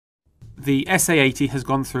The SA80 has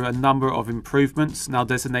gone through a number of improvements, now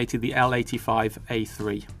designated the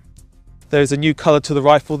L85A3. There's a new colour to the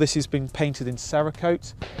rifle. This has been painted in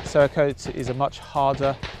Cerakote. Cerakote is a much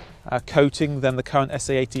harder coating than the current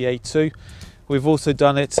SA80A2. We've also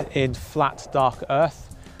done it in flat dark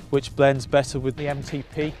earth, which blends better with the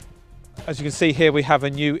MTP. As you can see here, we have a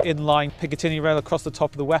new inline Picatinny rail across the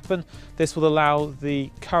top of the weapon. This will allow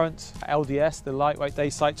the current LDS, the lightweight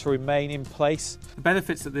day sight, to remain in place. The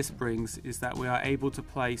benefits that this brings is that we are able to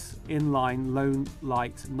place inline low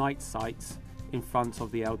light night sights in front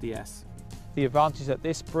of the LDS. The advantage that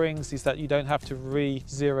this brings is that you don't have to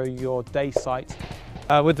re-zero your day sight.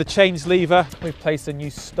 With the change lever, we've placed a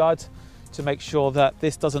new stud to make sure that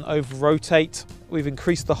this doesn't over-rotate. We've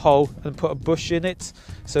increased the hole and put a bush in it.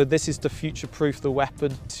 So this is to future-proof the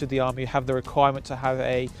weapon should the army have the requirement to have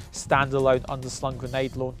a standalone underslung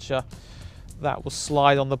grenade launcher. That will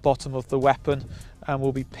slide on the bottom of the weapon and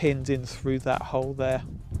will be pinned in through that hole there.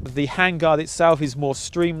 The handguard itself is more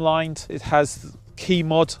streamlined. It has key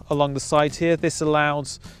mod along the side here. This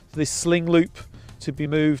allows this sling loop to be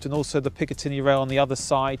moved and also the Picatinny rail on the other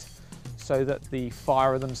side, so that the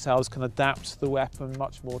firer themselves can adapt the weapon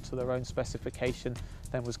much more to their own specification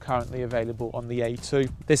than was currently available on the A2.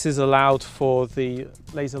 This is allowed for the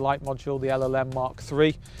laser light module, the LLM Mark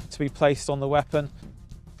III, to be placed on the weapon.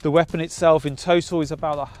 The weapon itself in total is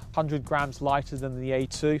about 100 grams lighter than the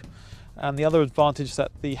A2. And the other advantage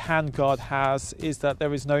that the handguard has is that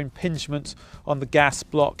there is no impingement on the gas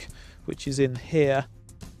block, which is in here.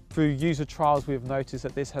 Through user trials, we've noticed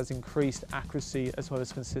that this has increased accuracy as well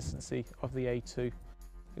as consistency of the A2.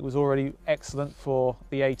 It was already excellent for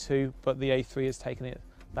the A2, but the A3 has taken it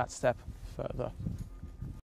that step further.